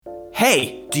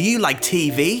Hey, do you like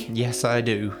TV? Yes, I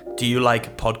do. Do you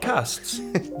like podcasts?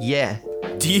 Yeah.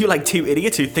 Do you like two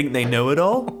idiots who think they know it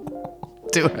all?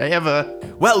 Do I ever?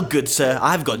 Well, good sir,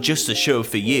 I've got just the show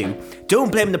for you.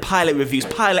 Don't Blame the Pilot reviews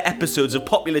pilot episodes of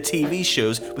popular TV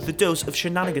shows with a dose of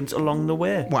shenanigans along the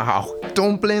way. Wow.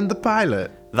 Don't blame the pilot.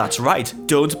 That's right,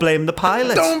 don't blame the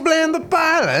pilot. Don't blame the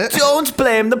pilot. Don't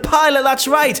blame the pilot, that's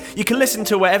right. You can listen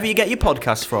to wherever you get your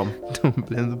podcasts from. Don't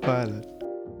blame the pilot.